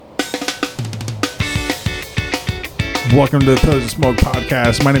Welcome to the Pillars of Smoke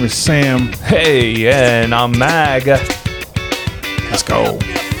podcast. My name is Sam. Hey, and I'm Mag. Let's go.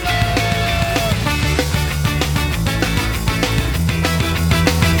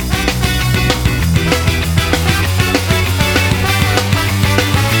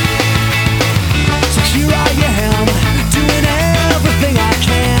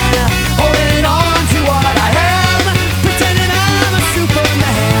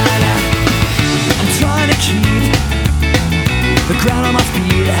 Ground on my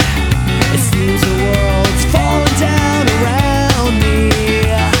feet, it seems the world's falling down around me.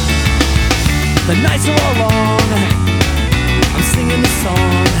 The nights are all long, I'm singing the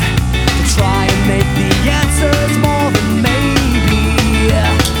song to try and make the answers more than maybe.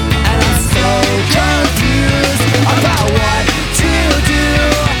 And I'm so confused about what to do.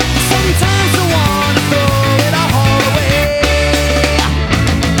 Sometimes I wanna throw it all away.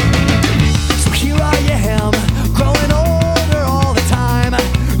 So here I am, growing old,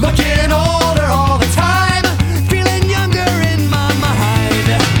 looking older all the time, feeling younger in my mind.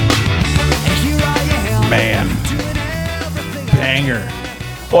 And here I am, Man. Banger.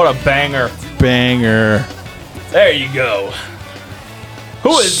 What a banger. Banger. There you go.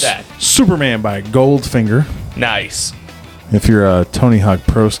 Who is that? Superman by Goldfinger. Nice. If you're a Tony Hawk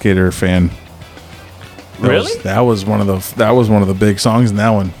Pro Skater fan. Really? That was one of the big songs in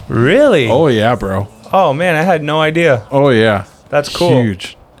that one. Really? Oh yeah, bro. Oh, man, I had no idea. Oh yeah. That's cool.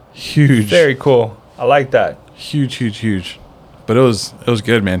 Huge. Very cool. I like that. Huge. But it was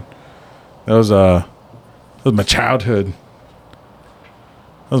good, man. That was my childhood.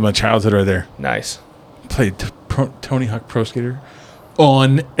 That was my childhood right there. Nice. Played Tony Hawk Pro Skater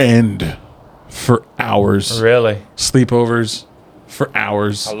on end for hours. Really? Sleepovers for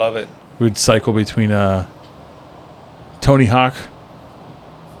hours. I love it. We'd cycle between Tony Hawk,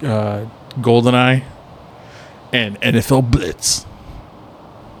 GoldenEye, and NFL Blitz.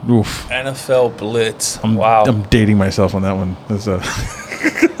 Oof. NFL Blitz. Wow. I'm dating myself on that one. That's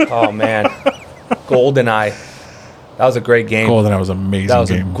Oh, man. GoldenEye. That was a great game. GoldenEye was an amazing game. That was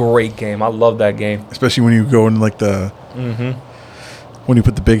a great game. I love that game. Especially when you go in like the... When you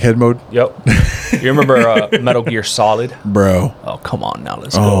put the big head mode. Yep. You remember Metal Gear Solid? Bro. Oh, come on now.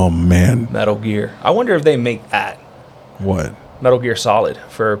 Let's go. Oh, man. Metal Gear. I wonder if they make that. What? Metal Gear Solid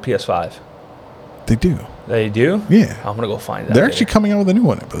for PS5. They do. They do? Yeah. I'm going to go find that. They're actually coming out with a new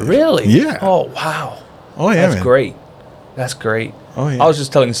one, I believe. Really? Yeah. Oh, wow. Oh, yeah, That's man. great. That's great. Oh, yeah. I was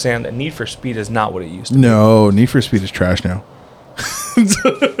just telling Sam that Need for Speed is not what it used to be. No, Need for Speed is trash now.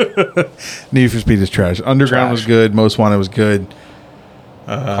 Need for Speed is trash. Underground was good. Most Wanted was good.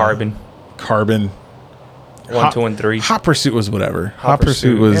 Carbon. 1, 2, and 3. Hot Pursuit was whatever. Hot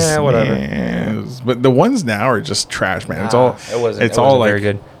Pursuit was whatever. But the ones now are just trash, man. It's all. It wasn't like very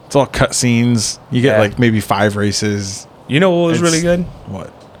good. It's all cutscenes. You get like maybe 5 races. You know what was really good?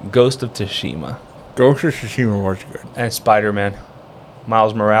 What? Ghost of Tsushima. Ghost of Tsushima was good. And Spider-Man.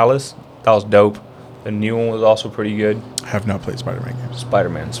 Miles Morales. That was dope. The new one was also pretty good. I have not played Spider-Man games.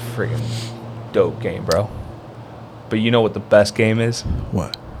 Spider-Man's friggin' dope game, bro. But you know what the best game is?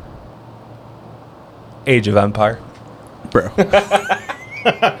 What? Age of Empire. Bro.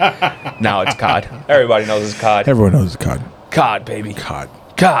 Now it's COD. Everybody knows it's COD. Everyone knows it's COD. COD, baby. COD.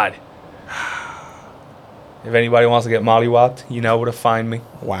 COD. If anybody wants to get mollywopped, you know where to find me.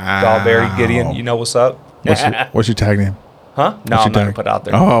 Wow. Galberry Gideon, you know what's up. What's your tag name? Huh? No, I'm not going to put it out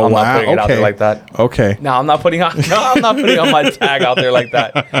there. Oh, I'm wow. not putting it out there like that. Okay. No, I'm not putting on my tag out there like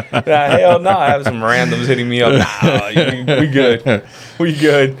that. Hell no. I have some randoms hitting me up. Nah, we good. We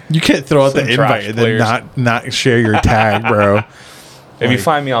good. You can't throw out Some the invite and then players. not share your tag, bro. If you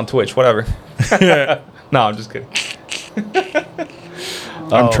find me on Twitch, whatever. No, I'm just kidding.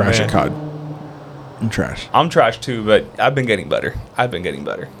 I'm trash at COD. I'm trash. I'm trash too, but I've been getting better.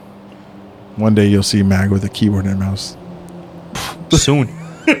 One day you'll see Mag with a keyboard and mouse. Soon,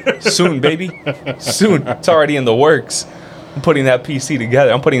 baby. Soon. It's already in the works. I'm putting that PC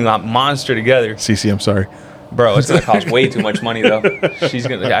together. I'm putting that monster together. CC, I'm sorry. Bro, it's going to cost way too much money, though.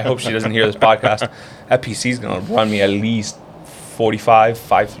 I hope she doesn't hear this podcast. That PC's going to run me at least 45,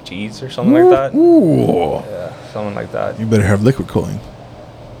 5 Gs or something like that. Ooh. Yeah, something like that. You better have liquid cooling.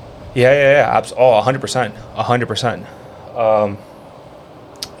 Yeah. 100%. 100%.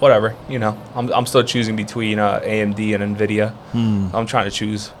 Whatever, you know. I'm still choosing between AMD and NVIDIA. I'm trying to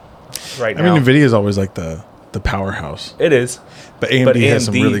choose right now. I mean, NVIDIA is always like the powerhouse. It is. But AMD has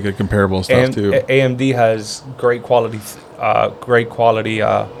some really good comparable stuff too. AMD has great quality graphics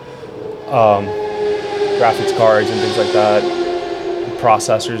cards and things like that.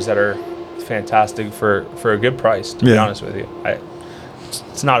 Processors that are fantastic for a good price. To be honest with you,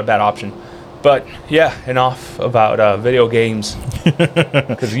 it's not a bad option. But yeah, enough about video games.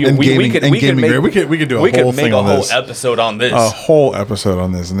 Because we could do a whole thing on this. Episode on this. A whole episode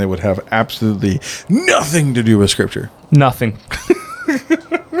on this, and they would have absolutely nothing to do with Scripture. Nothing.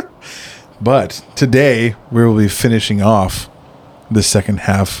 But today we will be finishing off the second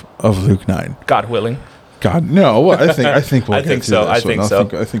half of Luke 9. God willing. God, no. I think we'll get through this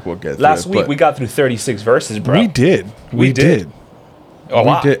one. I think we'll get through Last it, week we got through 36 verses, bro. We did. We did. A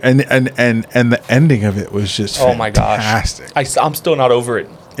lot. Did. And the ending of it was just oh my gosh, fantastic. I'm still not over it.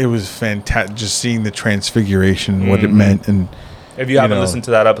 It was fantastic. Just seeing the transfiguration, what it meant, and if you haven't listened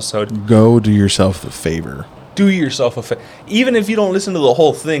to that episode, go do yourself the favor. Do yourself a favor. Even if you don't listen to the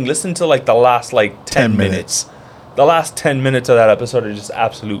whole thing, listen to like the last 10 minutes. The last 10 minutes of that episode are just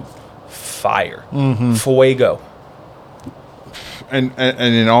absolute fire. Fuego. And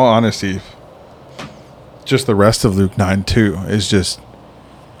in all honesty, just the rest of Luke 9 too is just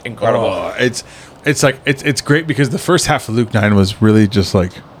incredible. It's great because the first half of Luke 9 was really just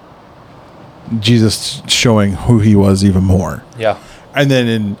like Jesus showing who he was even more. Yeah. And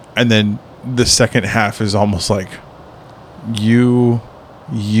then the second half is almost like you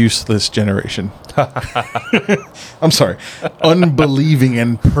useless generation. I'm sorry. Unbelieving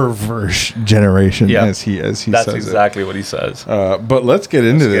and perverse generation as he That's says exactly what he says. But let's get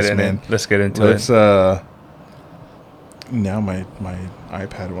into this, man. Let's get into it. Now my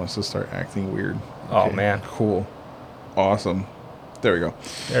iPad wants to start acting weird. Oh, man. Cool. Awesome. There we go.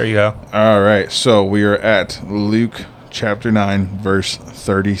 There you go. All right. So we are at Luke chapter 9, verse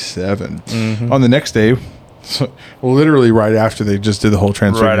 37. On the next day, so literally right after they just did the whole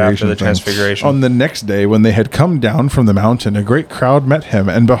transfiguration. Right after the transfiguration. On the next day, when they had come down from the mountain, a great crowd met him.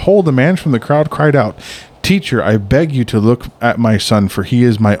 And behold, a man from the crowd cried out, "Teacher, I beg you to look at my son, for he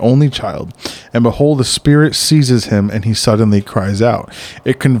is my only child." And behold, the spirit seizes him, and he suddenly cries out.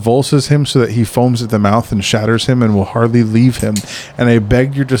 It convulses him so that he foams at the mouth and shatters him and will hardly leave him. And I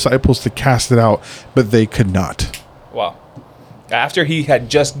begged your disciples to cast it out, but they could not. Wow. After he had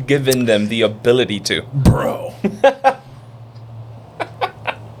just given them the ability to. Bro.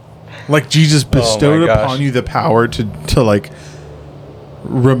 Like Jesus bestowed upon you the power to like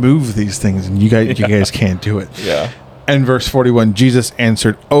remove these things, and you guys can't do it. Yeah. And verse 41, Jesus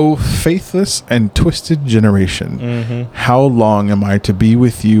answered, "O faithless and twisted generation, how long am I to be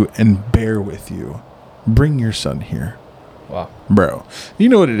with you and bear with you? Bring your son here." Wow. Bro, you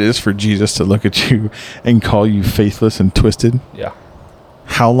know what it is for Jesus to look at you and call you faithless and twisted? Yeah.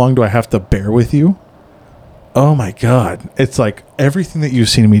 How long do I have to bear with you? Oh my God. It's like everything that you've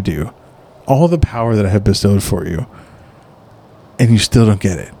seen me do, all the power that I have bestowed for you, and you still don't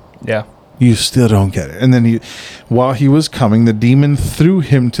get it. Yeah. You still don't get it. And then while he was coming, the demon threw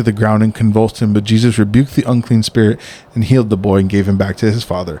him to the ground and convulsed him. But Jesus rebuked the unclean spirit and healed the boy and gave him back to his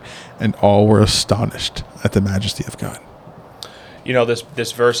father. And all were astonished at the majesty of God. You know,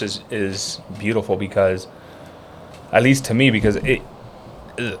 this verse is beautiful because, at least to me, because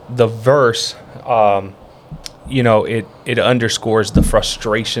the verse, it underscores the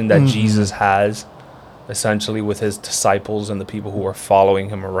frustration that Jesus has, essentially, with his disciples and the people who are following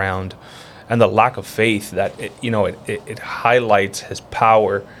him around, and the lack of faith that it highlights his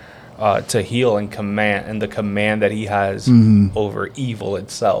power to heal and command, and the command that he has over evil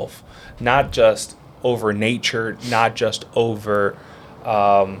itself, not just over nature, not just over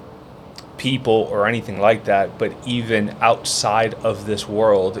people or anything like that, but even outside of this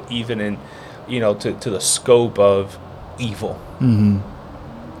world, even in to the scope of evil.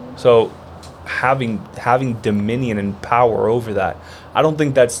 So having dominion and power over that, I don't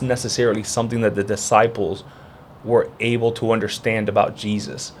think that's necessarily something that the disciples were able to understand about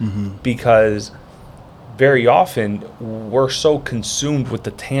Jesus, because very often we're so consumed with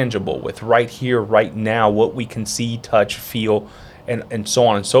the tangible, with right here, right now, what we can see, touch, feel, and so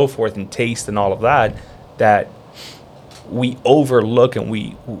on and so forth, and taste and all of that, that we overlook, and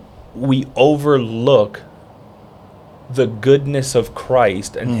we overlook the goodness of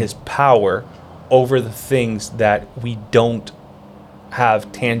Christ and his power over the things that we don't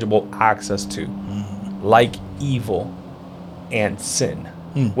have tangible access to, like evil and sin,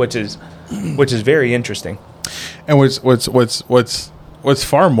 which is very interesting. And what's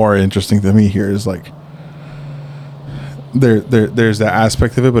far more interesting to me here is like there's that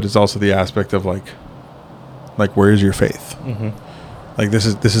aspect of it, but it's also the aspect of like where is your faith? Like this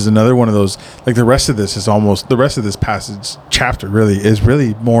is another one of those, like the rest of this passage chapter really is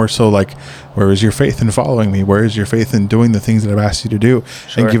more so like, where is your faith in following me? Where is your faith in doing the things that I've asked you to do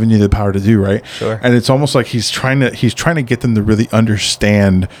and giving you the power to do, right? Sure. And it's almost like he's trying to get them to really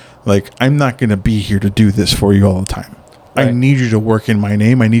understand, like, I'm not going to be here to do this for you all the time. I Right. need you to work in my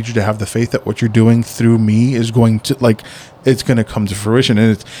name. I need you to have the faith that what you're doing through me is going to, like, it's going to come to fruition.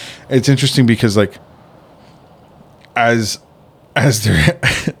 And it's interesting because, like, as there,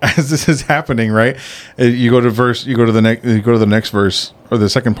 as this is happening, right? You go to the next verse, or the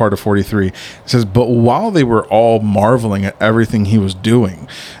second part of 43. It says, "But while they were all marveling at everything he was doing,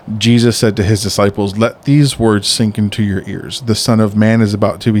 Jesus said to his disciples, 'Let these words sink into your ears. The Son of Man is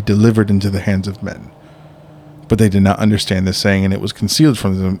about to be delivered into the hands of men.' But they did not understand this saying, and it was concealed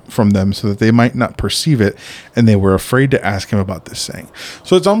from them so that they might not perceive it, and they were afraid to ask him about this saying."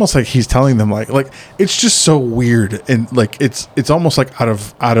 So it's almost like he's telling them, like it's just so weird, and like it's almost like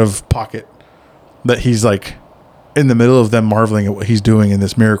out of pocket that he's like in the middle of them marveling at what he's doing in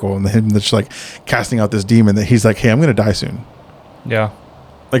this miracle, and him that's like casting out this demon, that he's like, "Hey, I'm going to die soon." Yeah.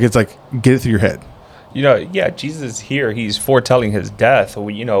 Like, it's like, get it through your head. Yeah, Jesus here, he's foretelling his death,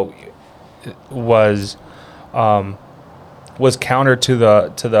 was counter to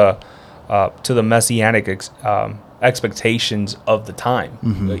the messianic expectations of the time.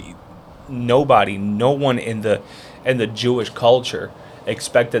 No one in the Jewish culture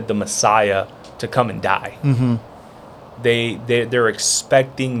expected the Messiah to come and die. They're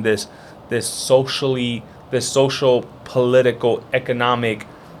expecting this social, political, economic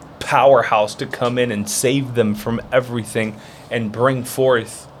powerhouse to come in and save them from everything and bring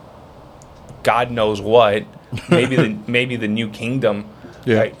forth God knows what, maybe the new kingdom,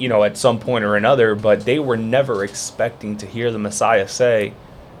 at some point or another. But they were never expecting to hear the Messiah say,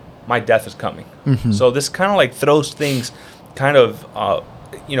 "My death is coming." So this kind of like throws things kind of out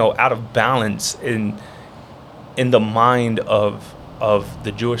of balance in the mind of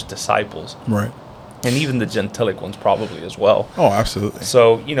the Jewish disciples, Right. and even the Gentilic ones probably as well. Oh, absolutely.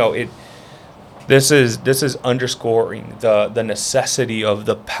 So this is underscoring the necessity of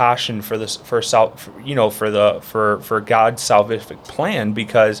the passion for God's salvific plan,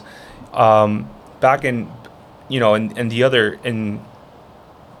 because back in the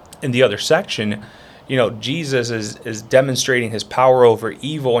other section, Jesus is demonstrating his power over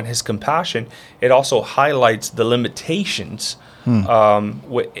evil and his compassion. It also highlights the limitations,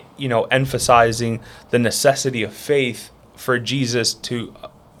 emphasizing the necessity of faith for Jesus'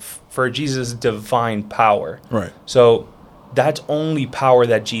 divine power. Right. So that's only power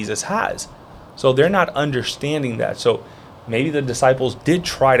that Jesus has. So they're not understanding that. So maybe the disciples did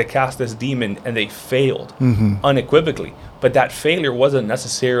try to cast this demon and they failed unequivocally. But that failure wasn't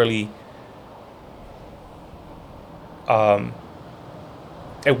necessarily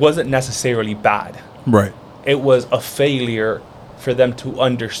bad. Right. It was a failure for them to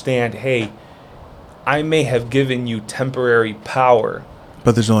understand, hey, I may have given you temporary power,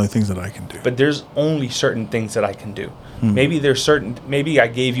 But there's only things that I can do. but there's only certain things that I can do. Maybe I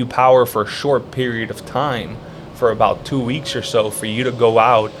gave you power for a short period of time, for about 2 weeks or so, for you to go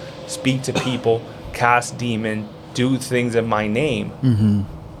out, speak to people, cast demon, do things in my name.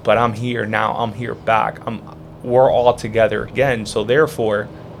 But I'm here now. I'm here back. We're all together again. So therefore,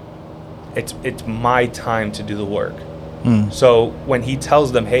 it's my time to do the work. So when he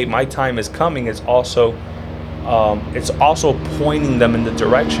tells them, "Hey, my time is coming," it's also pointing them in the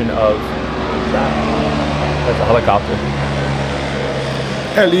direction of that's a helicopter.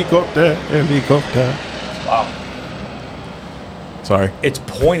 Helicopter. Wow. Sorry. It's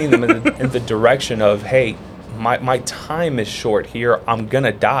pointing them in the direction of, hey, my time is short here. I'm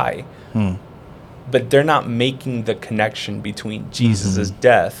gonna die. But they're not making the connection between Jesus'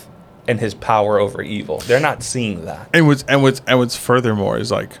 death and his power over evil. They're not seeing that. And what's furthermore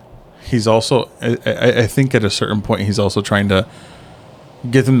is, like, he's also, I think at a certain point, he's also trying to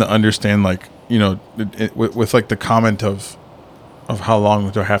get them to understand, like, with like the comment of how long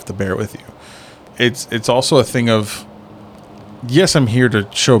do I have to bear with you. It's also a thing of, yes, I'm here to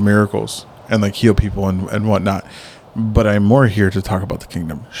show miracles and like heal people and whatnot, but I'm more here to talk about the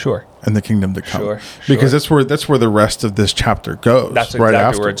kingdom. Sure. And the kingdom to come. Sure. Because that's where the rest of this chapter goes. That's right exactly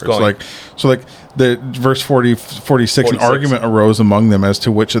afterwards. where it's going. Like the verse 46, an argument arose among them as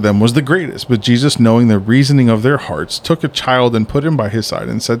to which of them was the greatest. But Jesus, knowing the reasoning of their hearts, took a child and put him by his side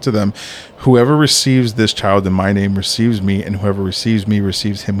and said to them, "Whoever receives this child in my name receives me, and whoever receives me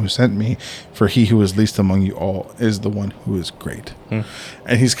receives him who sent me. For he who is least among you all is the one who is great."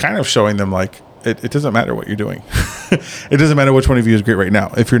 And he's kind of showing them, like, it doesn't matter what you're doing. It doesn't matter which one of you is great right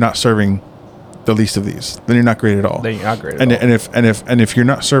now. If you're not serving the least of these, then you're not great at all. Then you're not great at and, all. And if you're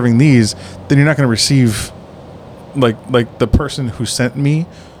not serving these, then you're not going to receive like the person who sent me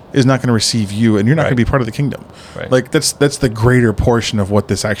is not going to receive you, and you're not going to be part of the kingdom. Right. Like that's the greater portion of what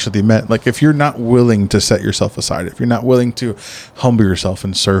this actually meant. Like if you're not willing to set yourself aside, if you're not willing to humble yourself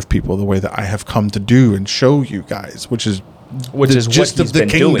and serve people the way that I have come to do and show you guys, which is what he's been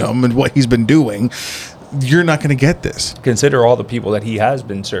doing and what he's been doing, you're not going to get this. Consider all the people that he has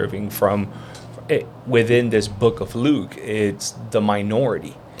been serving from within this book of Luke. It's the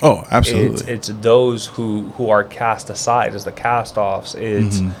minority. Oh, absolutely. It's those who are cast aside as the cast-offs.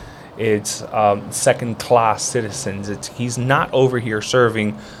 It's second-class citizens. He's not over here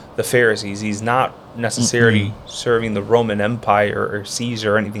serving the Pharisees. He's not necessarily serving the Roman Empire or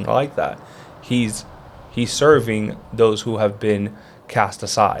Caesar or anything like that. He's serving those who have been cast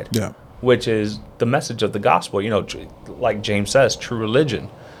aside. Yeah. Which is the message of the gospel. You know, like James says, true religion.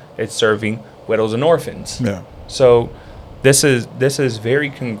 It's serving widows and orphans. Yeah. So this is very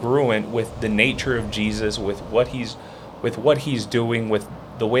congruent with the nature of Jesus, with what he's doing, with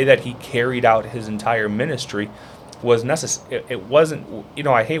the way that he carried out his entire ministry was necessary. It wasn't, you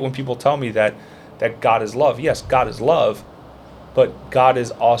know, I hate when people tell me that God is love. Yes, God is love, but God is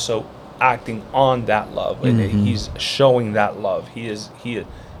also acting on that love. And he's showing that love. He is,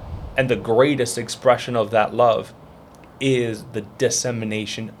 and the greatest expression of that love is the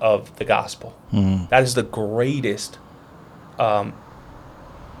dissemination of the gospel. That is the greatest act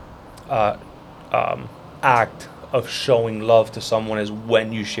of showing love to someone, is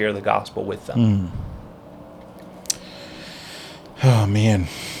when you share the gospel with them. Oh man,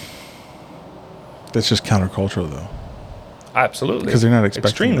 that's just countercultural though. Absolutely, because they're not expecting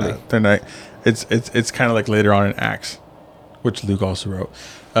extremely. that. They're not. It's kind of like later on in Acts, which Luke also wrote.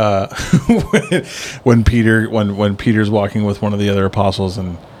 When Peter's walking with one of the other apostles,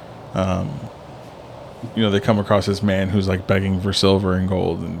 and they come across this man who's like begging for silver and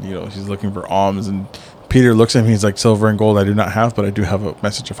gold, and he's looking for alms, and Peter looks at him, he's like, silver and gold I do not have, but I do have a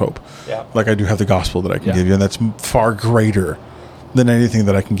message of hope. Yeah. Like I do have the gospel that I can give you, and that's far greater than anything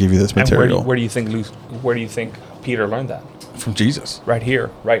that I can give you this material. And where do you think Peter learned that? From Jesus. Right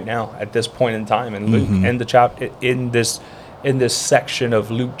here, right now, at this point in time in Luke, in the chapter, in this section of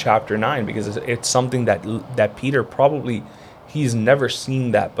Luke chapter 9, because it's something that Peter he's never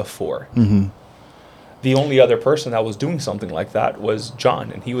seen that before. The only other person that was doing something like that was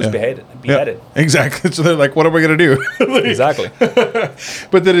John, and he was beheaded. Yeah, exactly. So they're like, "What are we gonna do?" Exactly.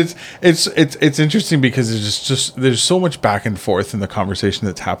 But then it's interesting because there's so much back and forth in the conversation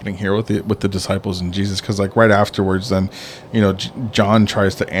that's happening here with the disciples and Jesus. Because like right afterwards, then John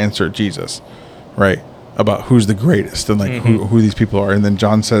tries to answer Jesus, right, about who's the greatest and like who these people are, and then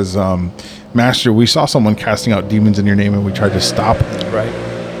John says, "Master, we saw someone casting out demons in your name, and we tried to stop him." Right.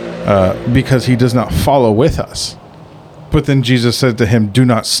 Because he does not follow with us. But then Jesus said to him, do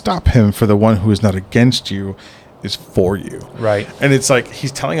not stop him, for the one who is not against you is for you. Right. And it's like,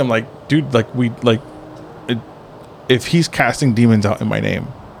 he's telling him like, dude, if he's casting demons out in my name,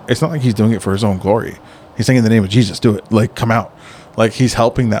 it's not like he's doing it for his own glory. He's saying in the name of Jesus, do it. Like, come out. Like, he's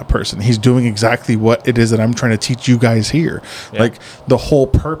helping that person. He's doing exactly what it is that I'm trying to teach you guys here. Yeah. Like, the whole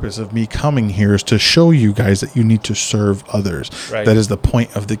purpose of me coming here is to show you guys that you need to serve others. Right. That is the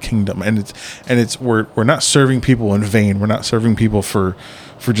point of the kingdom. And we're not serving people in vain. We're not serving people for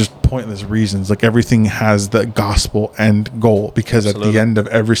just pointless reasons. Like, everything has the gospel end goal, because Absolutely. At the end of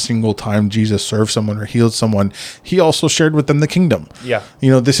every single time Jesus served someone or healed someone, he also shared with them the kingdom. Yeah.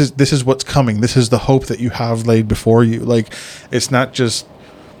 This is what's coming. This is the hope that you have laid before you. Like, it's not just,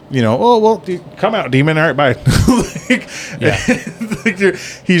 oh, well, come out, demon. All right, bye.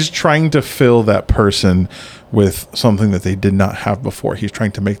 He's trying to fill that person with something that they did not have before. He's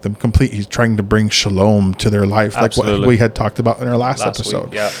trying to make them complete. He's trying to bring shalom to their life. Absolutely. Like what we had talked about in our last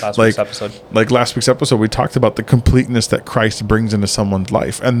episode. Last week's episode. Like last week's episode, we talked about the completeness that Christ brings into someone's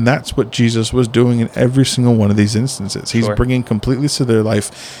life. And that's what Jesus was doing in every single one of these instances. He's bringing completeness to their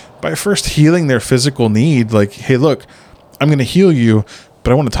life by first healing their physical need. Like, hey, look, I'm going to heal you,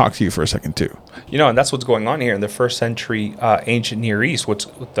 but I want to talk to you for a second too. And that's what's going on here in the first century ancient Near East. What's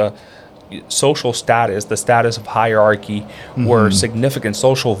with the social status, the status of hierarchy, were significant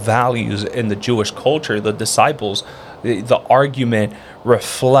social values in the Jewish culture. The disciples, the argument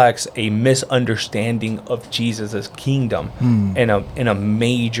reflects a misunderstanding of Jesus' kingdom in a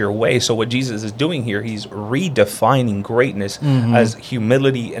major way. So what Jesus is doing here, he's redefining greatness as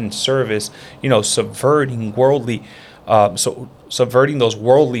humility and service, subverting subverting those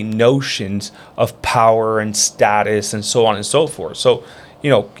worldly notions of power and status and so on and so forth. So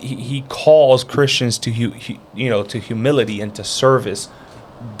he calls Christians to to humility and to service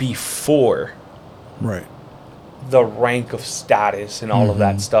before the rank of status and all of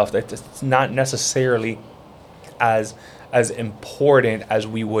that stuff. That it's not necessarily as as important as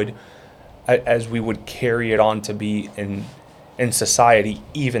we would carry it on to be in society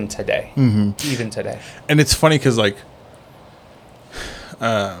even today. Even today. And it's funny because like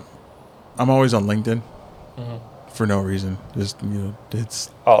I'm always on LinkedIn for no reason. Just it's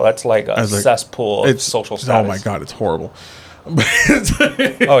that's like a cesspool of social status. Oh my god, it's horrible.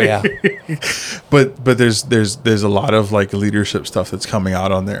 Oh yeah. But there's a lot of like leadership stuff that's coming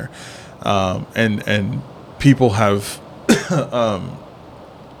out on there, and people have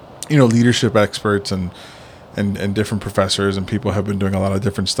leadership experts and different professors and people have been doing a lot of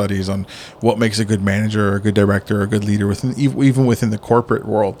different studies on what makes a good manager or a good director or a good leader even within the corporate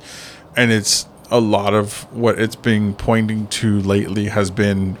world. And it's a lot of what it's been pointing to lately has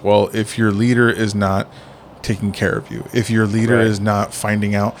been, well, if your leader is not taking care of you, if your leader is not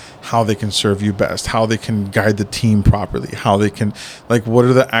finding out how they can serve you best, how they can guide the team properly, how they can, like, what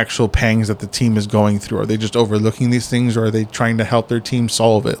are the actual pangs that the team is going through? Are they just overlooking these things, or are they trying to help their team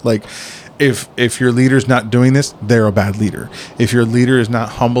solve it? Like, if your leader's not doing this, they're a bad leader. If your leader is not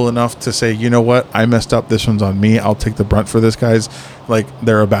humble enough to say, you know what, I messed up, this one's on me, I'll take the brunt for this, guys, like,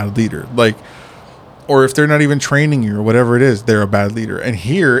 they're a bad leader. Like, or if they're not even training you or whatever it is, they're a bad leader. And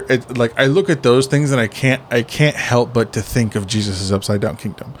here, like, I look at those things and I can't help but to think of Jesus' upside down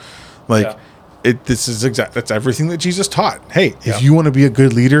kingdom. Like, that's everything that Jesus taught. Hey, if you want to be a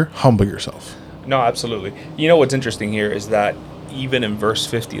good leader, humble yourself. No, absolutely. You know what's interesting here is that even in verse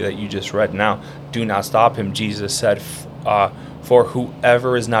 50 that you just read now, do not stop him. Jesus said, for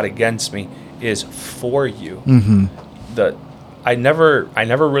whoever is not against me is for you. I never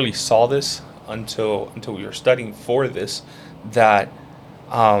really saw this until we were studying for this, that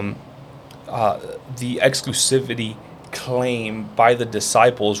the exclusivity claim by the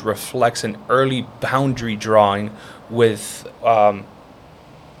disciples reflects an early boundary drawing with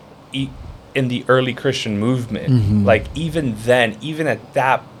in the early Christian movement. Like, even then, even at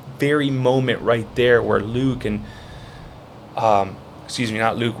that very moment right there where Luke and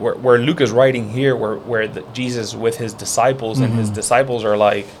where Luke is writing here, where Jesus with his disciples, and his disciples are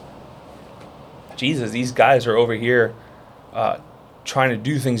like, Jesus, these guys are over here trying to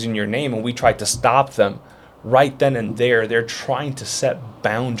do things in your name, and we tried to stop them. Right then and there, they're trying to set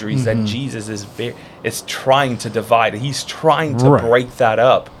boundaries that Jesus is trying to divide. He's trying to break that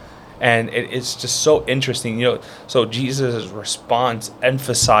up. And it's just so interesting, so Jesus' response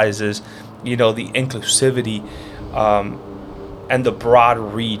emphasizes, the inclusivity and the broad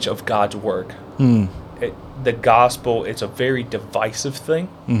reach of God's work. The gospel, it's a very divisive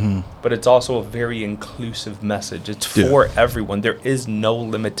thing, but it's also a very inclusive message. It's for everyone. There is no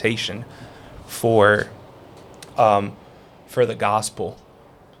limitation for the gospel.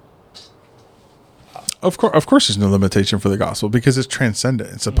 Of course, there's no limitation for the gospel because it's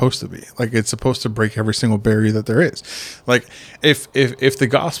transcendent. It's supposed to be. Like, it's supposed to break every single barrier that there is. Like, if the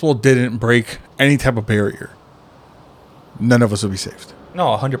gospel didn't break any type of barrier, none of us would be saved. No,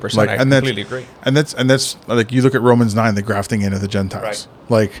 100%. Like, I completely agree. And that's like, you look at Romans 9, the grafting in of the Gentiles.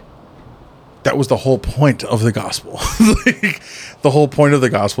 Right. Like, that was the whole point of the gospel. Like, the whole point of the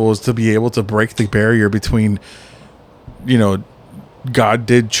gospel was to be able to break the barrier between, God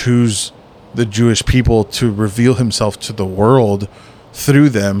did choose the Jewish people to reveal himself to the world through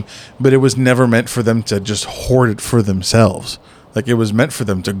them, but it was never meant for them to just hoard it for themselves. Like, it was meant for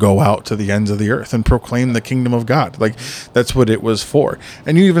them to go out to the ends of the earth and proclaim the kingdom of God. Like, that's what it was for.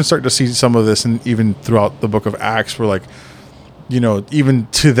 And you even start to see some of this, and even throughout the book of Acts, where, like, even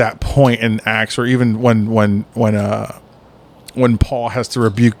to that point in Acts, or even when Paul has to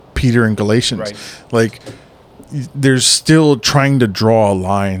rebuke Peter in Galatians, like, there's still trying to draw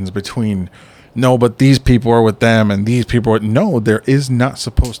lines between, no, but these people are with them and these people are, no, there is not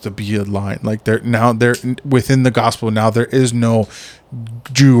supposed to be a line. Like, they're within the gospel now, there is no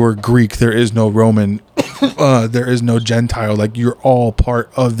Jew or Greek, there is no Roman, there is no Gentile. Like, you're all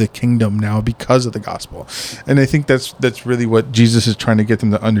part of the kingdom now because of the gospel. And I think that's really what Jesus is trying to get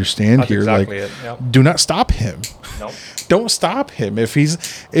them to understand. That's here. Exactly, like, do not stop him. Nope. Don't stop him. If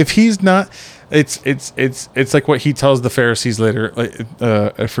he's not, it's like what he tells the Pharisees later. Like,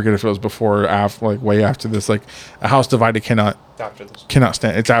 I forget if it was before or after, like way after this. Like, a house divided cannot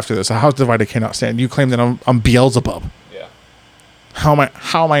stand. It's after this. A house divided cannot stand. You claim that I'm Beelzebub. Yeah. How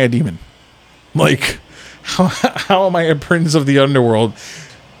am I a demon? Like, how am I a prince of the underworld?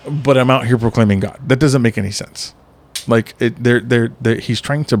 But I'm out here proclaiming God. That doesn't make any sense. Like, he's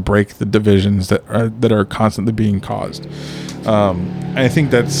trying to break the divisions that are constantly being caused. And I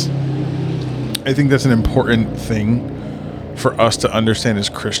think that's an important thing for us to understand as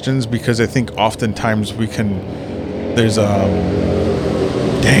Christians, because I think oftentimes there's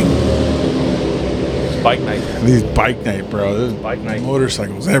bike night. These bike night, bro. There's Bike night.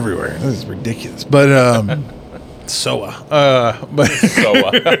 motorcycles everywhere. This is ridiculous. But SOA. But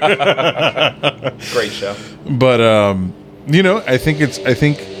So, great show. but I think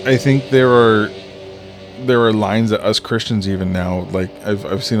there are lines that us Christians even now, like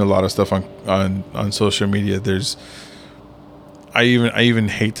I've seen a lot of stuff on social media. I even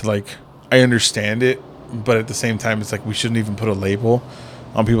hate to, like, I understand it, but at the same time it's like we shouldn't even put a label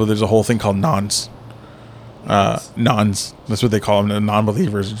on people. There's a whole thing called nons. Nons. That's what they call them.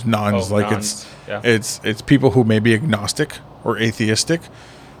 Non-believers. It's nons. Nons. It's people who may be agnostic or atheistic,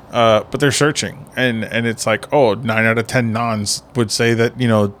 but they're searching, and it's like, 9 out of 10 nons would say that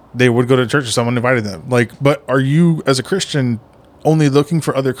they would go to church if someone invited them. Like, but are you as a Christian only looking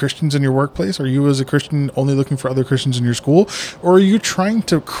for other Christians in your workplace? Are you as a Christian only looking for other Christians in your school? Or are you trying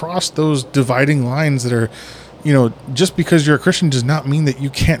to cross those dividing lines that are, just because you're a Christian does not mean that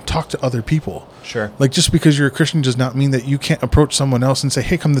you can't talk to other people. Sure. Like, just because you're a Christian does not mean that you can't approach someone else and say,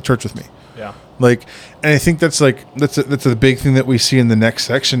 hey, come to church with me. Yeah. Like, and I think that's a big thing that we see in the next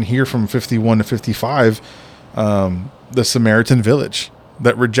section here from 51 to 55, the Samaritan village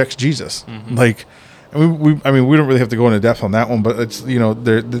that rejects Jesus. Mm-hmm. Like, and we don't really have to go into depth on that one, but it's,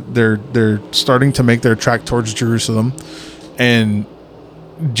 they're starting to make their trek towards Jerusalem, and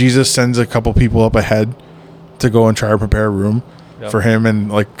Jesus sends a couple people up ahead to go and try to prepare a room for him, and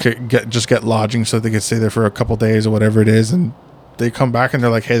like get lodging so they could stay there for a couple days or whatever it is. And they come back and they're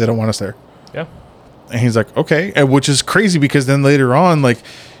like, hey, they don't want us there. Yeah. And he's like, okay. And which is crazy, because then later on, like,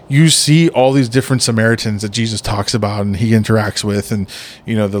 you see all these different Samaritans that Jesus talks about and he interacts with, and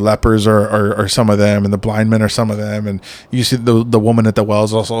the lepers are some of them, and the blind men are some of them, and you see the woman at the well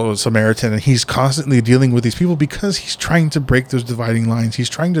is also a Samaritan, and he's constantly dealing with these people because he's trying to break those dividing lines. He's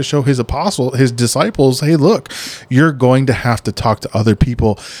trying to show his disciples, hey, look, you're going to have to talk to other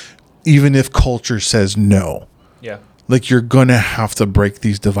people even if culture says no. Yeah. Like, you're gonna have to break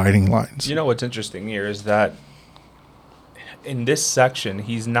these dividing lines. What's interesting here is that in this section,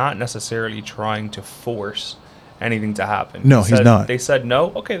 he's not necessarily trying to force anything to happen. No, he's not. They said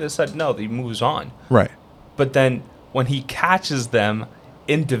no. Okay, they said no. He moves on. Right. But then when he catches them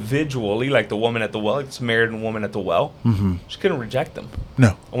individually, like the woman at the well, like the Samaritan woman at the well, she couldn't reject them.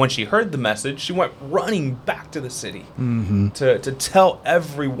 No. And when she heard the message, she went running back to the city to tell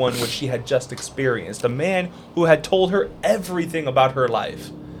everyone what she had just experienced. A man who had told her everything about her life.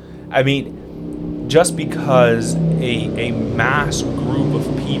 I mean, just because a mass group of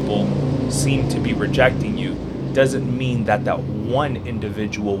people seem to be rejecting you doesn't mean that one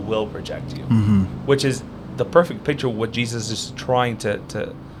individual will reject you, which is the perfect picture of what Jesus is trying to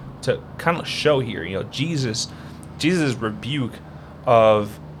kind of show here. Jesus' rebuke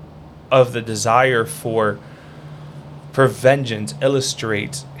of the desire for vengeance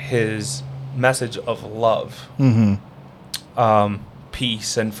illustrates his message of love.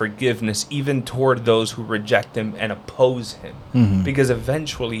 Peace and forgiveness, even toward those who reject him and oppose him, because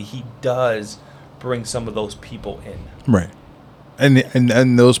eventually he does bring some of those people in. Right,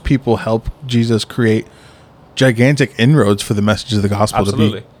 and those people help Jesus create gigantic inroads for the message of the gospel to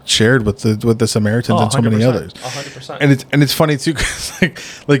be shared with the Samaritans and so many others. 100%. And it's funny too,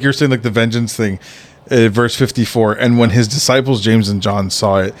 because like you're saying, like the vengeance thing. Verse 54, and when his disciples James and John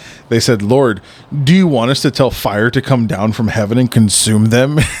saw it, they said, Lord, do you want us to tell fire to come down from heaven and consume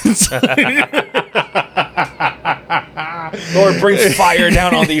them? Lord, bring fire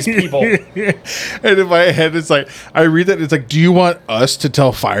down on these people. And in my head, it's like, I read that, it's like, do you want us to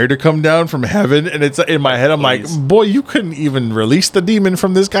tell fire to come down from heaven? And it's in my head, I'm like, boy, you couldn't even release the demon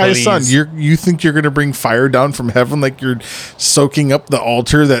from this guy's son. You think you're going to bring fire down from heaven like you're soaking up the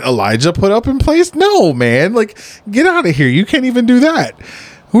altar that Elijah put up in place? No, man. Like, get out of here. You can't even do that.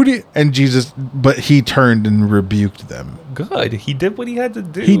 And Jesus, but he turned and rebuked them. Good. He did what he had to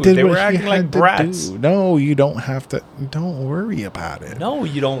do. They were acting like brats. No, you don't have to. Don't worry about it. No,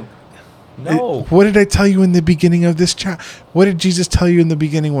 you don't. No. What did I tell you in the beginning of this chat? What did Jesus tell you in the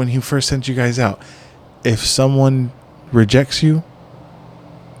beginning when he first sent you guys out? If someone rejects you,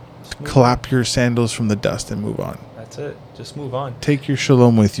 clap your sandals from the dust and move on. That's it. Just move on. Take your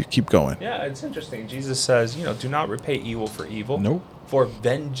shalom with you. Keep going. Yeah, it's interesting. Jesus says, do not repay evil for evil. Nope. For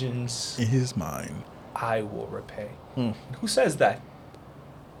vengeance is mine. I will repay. Who says that?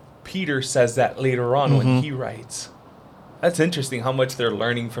 Peter says that later on when he writes. That's interesting how much they're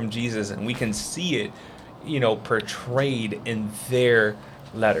learning from Jesus, and we can see it, portrayed in their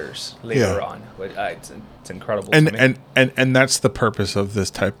letters later on. But it's incredible. And that's the purpose of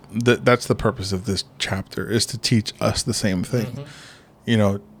this that's the purpose of this chapter, is to teach us the same thing.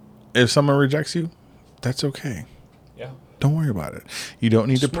 If someone rejects you, that's okay. Yeah. Don't worry about it. You don't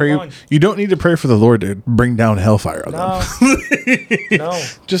need Just to pray. move on. You don't need to pray for the Lord to bring down hellfire on them. No.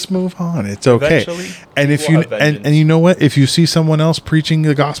 Just move on. It's okay. Eventually, And if we'll you have vengeance. and you know what? If you see someone else preaching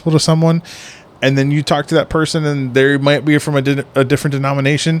the gospel to someone, and then you talk to that person, and they might be from a different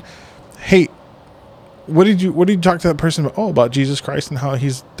denomination, hey, what did you talk to that person about? Oh, about Jesus Christ and how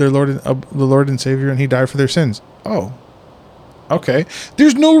he's their Lord and the Lord and Savior, and he died for their sins. Oh, okay.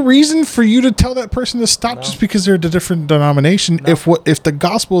 There's no reason for you to tell that person to stop just because they're a different denomination. No. If the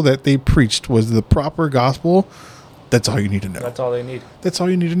gospel that they preached was the proper gospel, that's all you need to know. That's all they need. That's all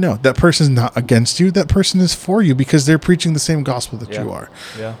you need to know. That person's not against you. That person is for you because they're preaching the same gospel that you are.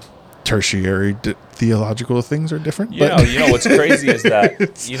 Yeah. Tertiary theological things are different. You know what's crazy is that,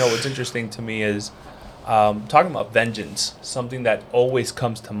 what's interesting to me is talking about vengeance, something that always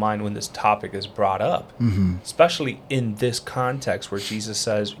comes to mind when this topic is brought up, especially in this context where Jesus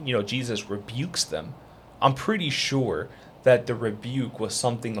says, Jesus rebukes them. I'm pretty sure that the rebuke was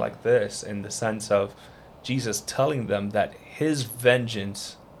something like this, in the sense of Jesus telling them that his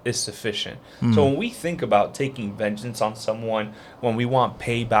vengeance is sufficient. So when we think about taking vengeance on someone, when we want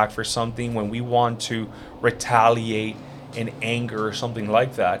payback for something, when we want to retaliate in anger or something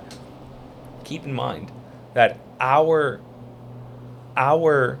like that, keep in mind that our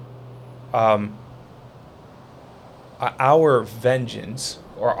vengeance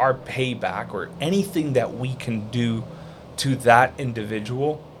or our payback or anything that we can do to that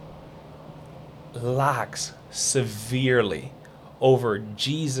individual lacks severely over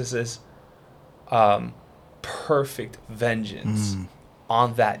Jesus's perfect vengeance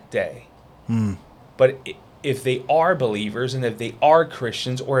on that day. But if they are believers and if they are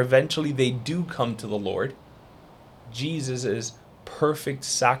Christians, or eventually they do come to the Lord, Jesus's perfect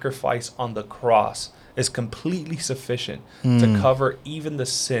sacrifice on the cross is completely sufficient to cover even the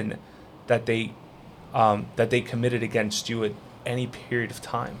sin that they committed against you at any period of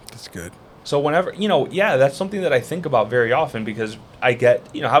time. That's good. So whenever, that's something that I think about very often, because I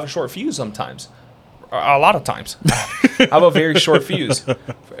get, have a short fuse sometimes. A lot of times. I have a very short fuse. For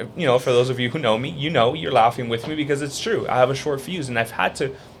those of you who know me, you're laughing with me because it's true. I have a short fuse, and I've had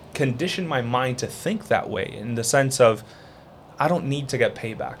to condition my mind to think that way, in the sense of I don't need to get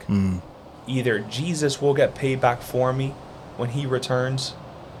payback. Either Jesus will get payback for me when he returns,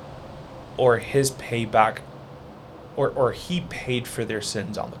 or his payback, or he paid for their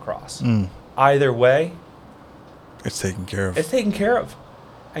sins on the cross. Either way, it's taken care of. It's taken care of.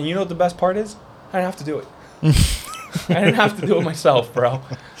 And you know what the best part is? I didn't have to do it. I didn't have to do it myself, bro.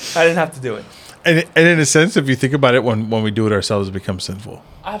 I didn't have to do it. And in a sense, if you think about it, when we do it ourselves, it becomes sinful.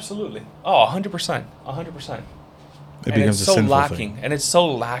 Absolutely. Oh, 100%. 100%. It becomes a sinful lacking, thing. And it's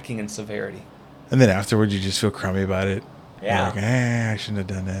so lacking in severity. And then afterwards, you just feel crummy about it. Yeah. You're like, I shouldn't have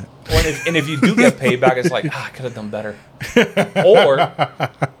done that. And if you do get payback, it's like, I could have done better. Or,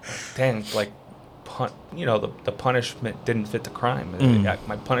 dang, like, the punishment didn't fit the crime.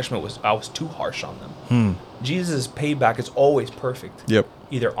 My punishment I was too harsh on them. Jesus' payback is always perfect. Yep.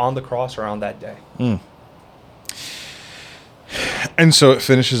 Either on the cross or on that day. And so it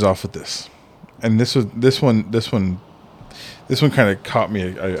finishes off with this. And this one kind of caught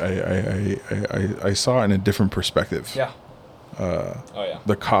me. I saw it in a different perspective. Yeah.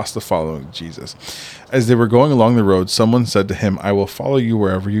 The cost of following Jesus. As they were going along the road, someone said to him, I will follow you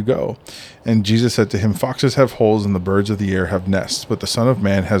wherever you go. And Jesus said to him, foxes have holes and the birds of the air have nests, but the Son of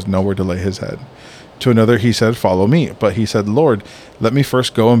Man has nowhere to lay his head. To another he said, follow me. But he said, Lord, let me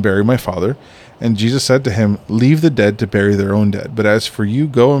first go and bury my father. And Jesus said to him, leave the dead to bury their own dead. But as for you,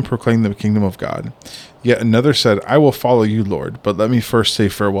 go and proclaim the kingdom of God. Yet another said, I will follow you, Lord, but let me first say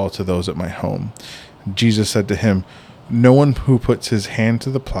farewell to those at my home. Jesus said to him, no one who puts his hand to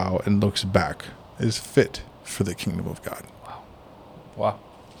the plow and looks back is fit for the kingdom of God. Wow.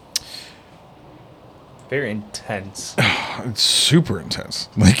 Very intense. It's super intense.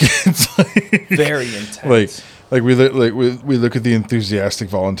 It's like very intense. Like we look at the enthusiastic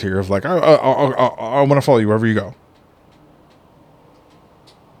volunteer of like, I want to follow you wherever you go.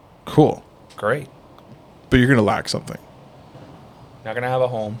 Cool. Great. But you're gonna lack something. Not gonna have a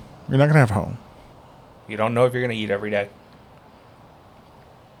home. You're not gonna have a home. You don't know if you're gonna eat every day.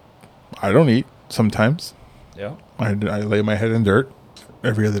 I don't eat sometimes. Yeah. I lay my head in dirt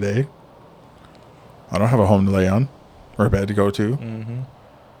every other day. I don't have a home to lay on or a bed to go to.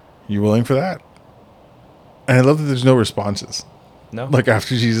 You willing for that? And I love that there's no responses. No. Like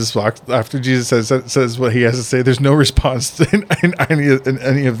after Jesus says what he has to say, there's no response in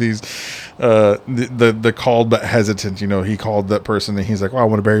any of these. The called but hesitant. He called that person and he's like, "Well, I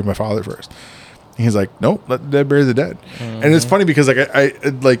want to bury my father first." He's like, nope, let the dead bury the dead. And it's funny because like I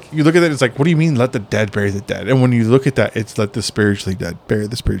like you look at that, it's like, what do you mean let the dead bury the dead? And when you look at that, it's let the spiritually dead bury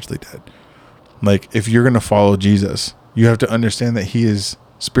the spiritually dead. Like if you're gonna follow Jesus, you have to understand that he is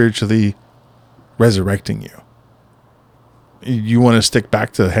spiritually resurrecting you. You want to stick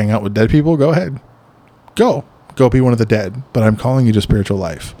back to hang out with dead people? Go ahead. Go be one of the dead. But I'm calling you to spiritual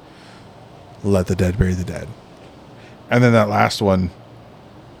life. Let the dead bury the dead. And then that last one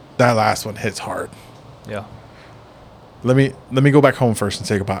hits hard. Yeah. Let me go back home first and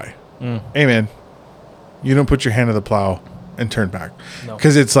say goodbye. Hey man, you don't put your hand to the plow and turn back. No.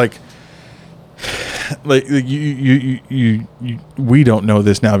 Because it's like you we don't know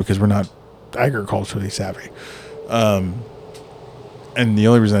this now because we're not agriculturally savvy. And the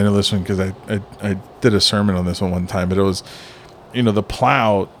only reason I know this one because I did a sermon on this one time, but it was, the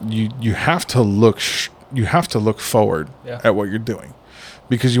plow. You have to look forward at what you're doing,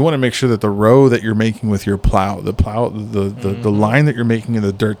 because you want to make sure that the row that you're making with your plow, the line that you're making in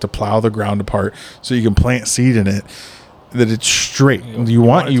the dirt to plow the ground apart, so you can plant seed in it, that it's straight. You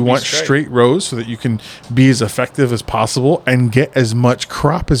want straight rows so that you can be as effective as possible and get as much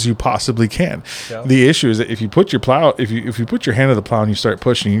crop as you possibly can. Yeah. The issue is that if you put your plow, if you put your hand to the plow and you start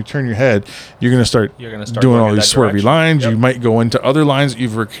pushing, you turn your head, you're going to start doing all these swervy direction. Lines. Yep. You might go into other lines that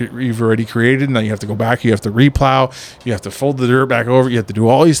you've already created. Now you have to go back. You have to replow. You have to fold the dirt back over. You have to do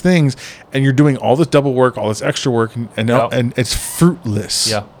all these things, and you're doing all this double work, all this extra work, and it's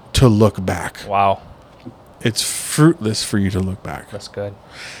fruitless to look back. Wow. It's fruitless for you to look back. That's good.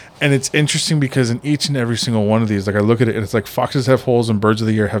 And it's interesting because in each and every single one of these, like I look at it and it's like foxes have holes and birds of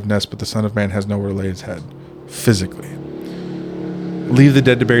the air have nests, but the Son of Man has nowhere to lay his head physically. Leave the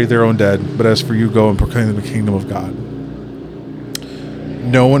dead to bury their own dead, but as for you, go and proclaim the kingdom of God.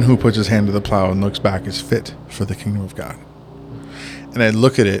 No one who puts his hand to the plow and looks back is fit for the kingdom of God. And I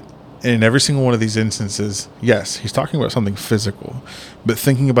look at it, and in every single one of these instances, yes, he's talking about something physical, but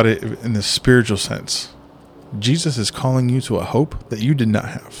thinking about it in the spiritual sense. Jesus is calling you to a hope that you did not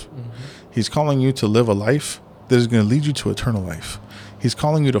have. Mm-hmm. He's calling you to live a life that is going to lead you to eternal life. He's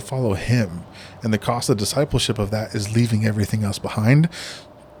calling you to follow him. And the cost of discipleship of that is leaving everything else behind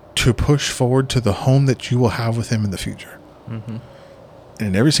to push forward to the home that you will have with him in the future. Mm-hmm. And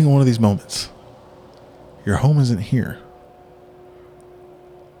in every single one of these moments, your home isn't here.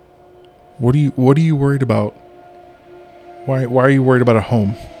 What are you worried about? Why are you worried about a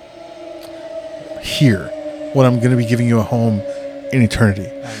home here when I'm going to be giving you a home in eternity?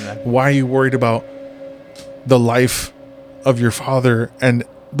 Amen. Why are you worried about the life of your father and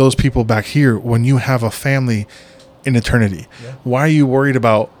those people back here when you have a family in eternity? Yeah. Why are you worried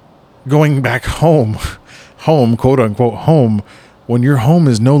about going back home, quote unquote home, when your home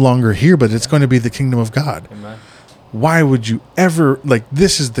is no longer here, but it's going to be the kingdom of God? Amen. Why would you ever,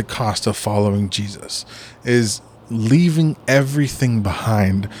 this is the cost of following Jesus, is leaving everything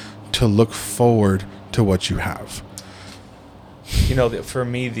behind to look forward to what you have. For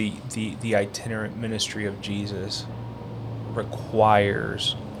me, the itinerant ministry of Jesus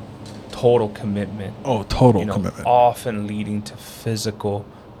requires total commitment. Oh, total commitment. Often leading to physical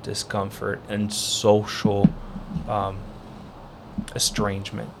discomfort and social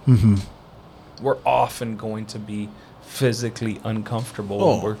estrangement. Mm-hmm. We're often going to be physically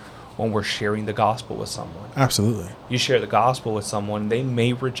uncomfortable when we're sharing the gospel with someone. Absolutely. You share the gospel with someone, they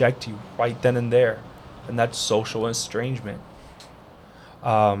may reject you right then and there. And that's social estrangement.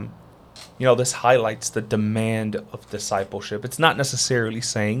 This highlights the demand of discipleship. It's not necessarily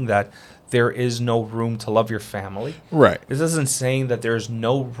saying that there is no room to love your family. Right. This isn't saying that there's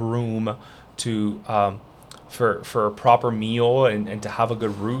no room to for a proper meal and to have a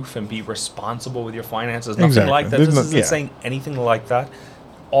good roof and be responsible with your finances. Nothing like that. This isn't saying anything like that.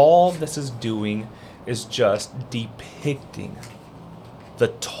 All this is doing is just depicting the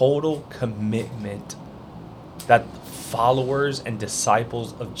total commitment that followers and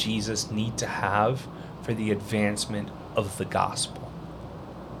disciples of Jesus need to have for the advancement of the gospel.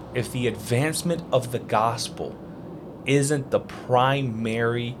 If the advancement of the gospel isn't the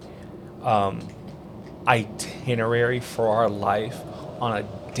primary itinerary for our life on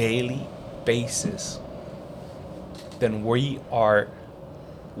a daily basis, then we are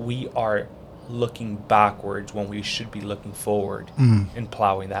looking backwards when we should be looking forward in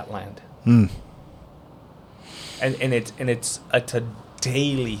plowing that land. And it's a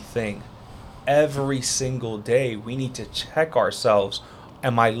daily thing. Every single day we need to check ourselves.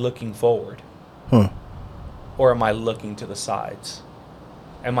 Am I looking forward? Or am I looking to the sides?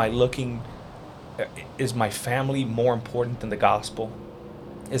 Is my family more important than the gospel?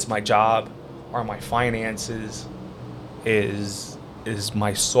 Is my job? Are my finances? Is is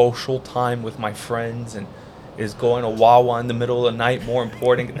my social time with my friends, and is going to Wawa in the middle of the night more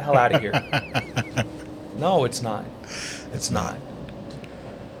important? Get the hell out of here. No, it's not. It's not.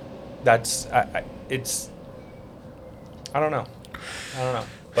 That's it's. I don't know.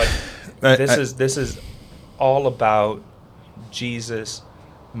 But this is all about Jesus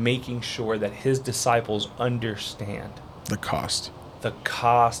making sure that his disciples understand the cost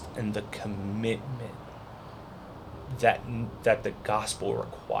and the commitment that the gospel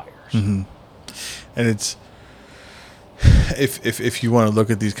requires. Mm-hmm. And it's if you want to look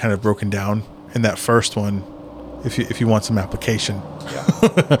at these kind of broken down in that first one, if you want some application,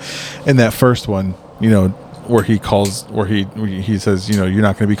 in that first one, where he says, you're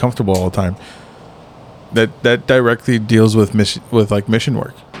not going to be comfortable all the time. That directly deals with mission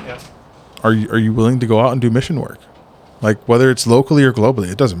work. Yeah. Are you willing to go out and do mission work? Like, whether it's locally or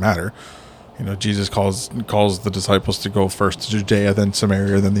globally, it doesn't matter. Jesus calls the disciples to go first to Judea, then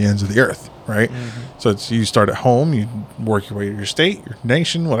Samaria, then the ends of the earth, right? Mm-hmm. So you start at home, you work your way to your state, your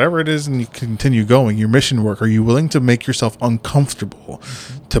nation, whatever it is, and you continue going. Your mission work, are you willing to make yourself uncomfortable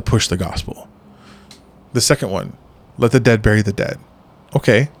to push the gospel? The second one, let the dead bury the dead.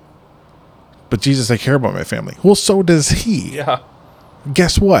 Okay. But Jesus, I care about my family. Well, so does he. Yeah.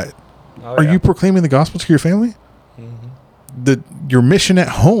 Guess what? Are you proclaiming the gospel to your family? Mm-hmm. Your mission at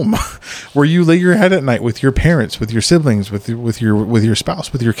home, where you lay your head at night with your parents, with your siblings, with your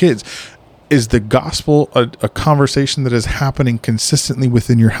spouse, with your kids, is the gospel a conversation that is happening consistently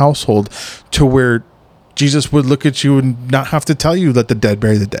within your household, to where Jesus would look at you and not have to tell you, let the dead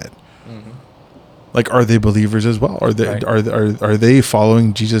bury the dead? Mm-hmm. Like, are they believers as well? Are they are they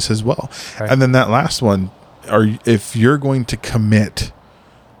following Jesus as well? Right. And then that last one, if you're going to commit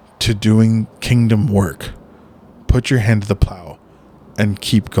to doing kingdom work, put your hand to the plow and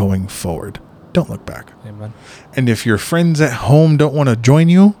keep going forward. Don't look back. Amen. And if your friends at home don't want to join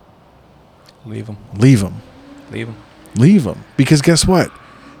you, leave them. Leave them. Leave them. Leave them. Because guess what?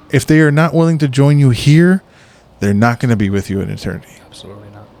 If they are not willing to join you here, they're not going to be with you in eternity. Absolutely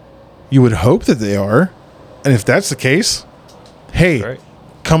not. You would hope that they are. And if that's the case, hey,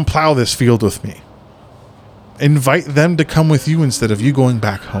 come plow this field with me. Invite them to come with you instead of you going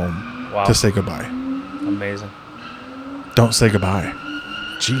back home to say goodbye. Amazing. Don't say goodbye.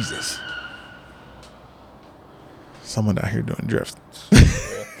 Jesus. Someone out here doing drift.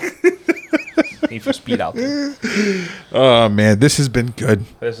 Need for speed out there. Oh, man. This has been good.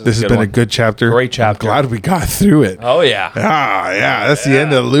 This has been a good chapter. Great chapter. I'm glad we got through it. Oh, yeah. Yeah. That's the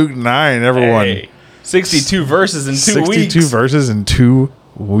end of Luke 9, everyone. Hey, 62 verses in 2 weeks. 62 verses in 2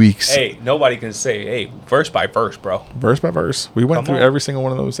 weeks. Hey, nobody can say, hey, verse by verse, bro. Verse by verse. We went through every single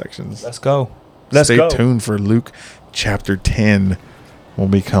one of those sections. Let's go. Stay tuned for Luke chapter 10 when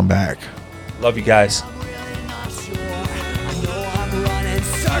we come back. Love you guys.